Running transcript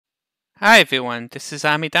Hi everyone, this is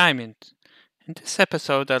Ami Diamond. In this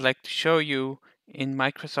episode, I'd like to show you in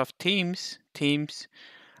Microsoft Teams,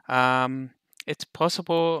 um, it's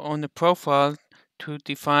possible on the profile to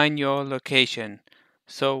define your location.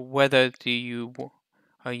 So whether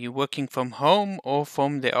are you working from home or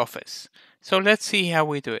from the office. So let's see how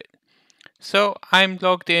we do it. So I'm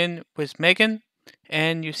logged in with Megan,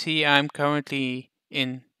 and you see I'm currently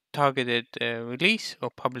in targeted release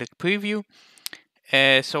or public preview.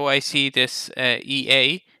 So I see this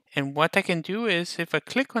EA, and what I can do is if I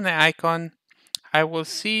click on the icon, I will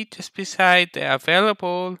see just beside the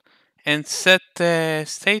available and set the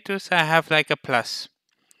status. I have like a plus.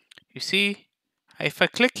 You see, if I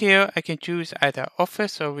click here, I can choose either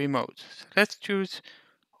office or remote. So let's choose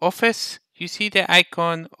office. You see the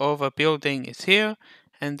icon of a building is here,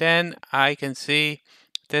 and then I can see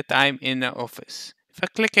that I'm in the office. If I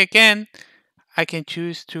click again, I can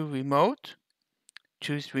choose remote,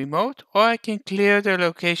 or I can clear the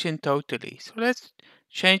location totally. So let's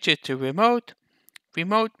change it to remote.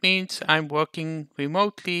 Remote means I'm working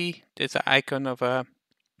remotely. There's an icon of a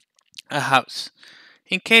house.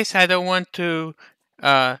 In case I don't want to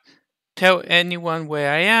uh, tell anyone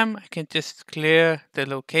where I am, I can just clear the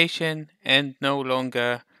location and no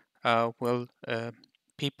longer will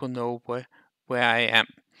people know where I am.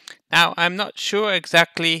 Now, I'm not sure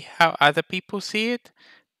exactly how other people see it,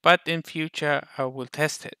 but in future I will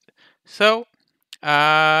test it. So,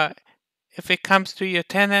 uh, if it comes to your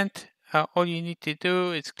tenant, all you need to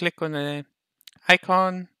do is click on the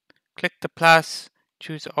icon, click the plus,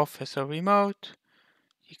 choose office or remote.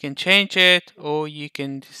 You can change it or you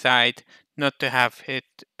can decide not to have it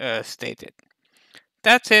stated.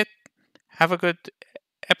 That's it. Have a good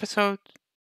episode.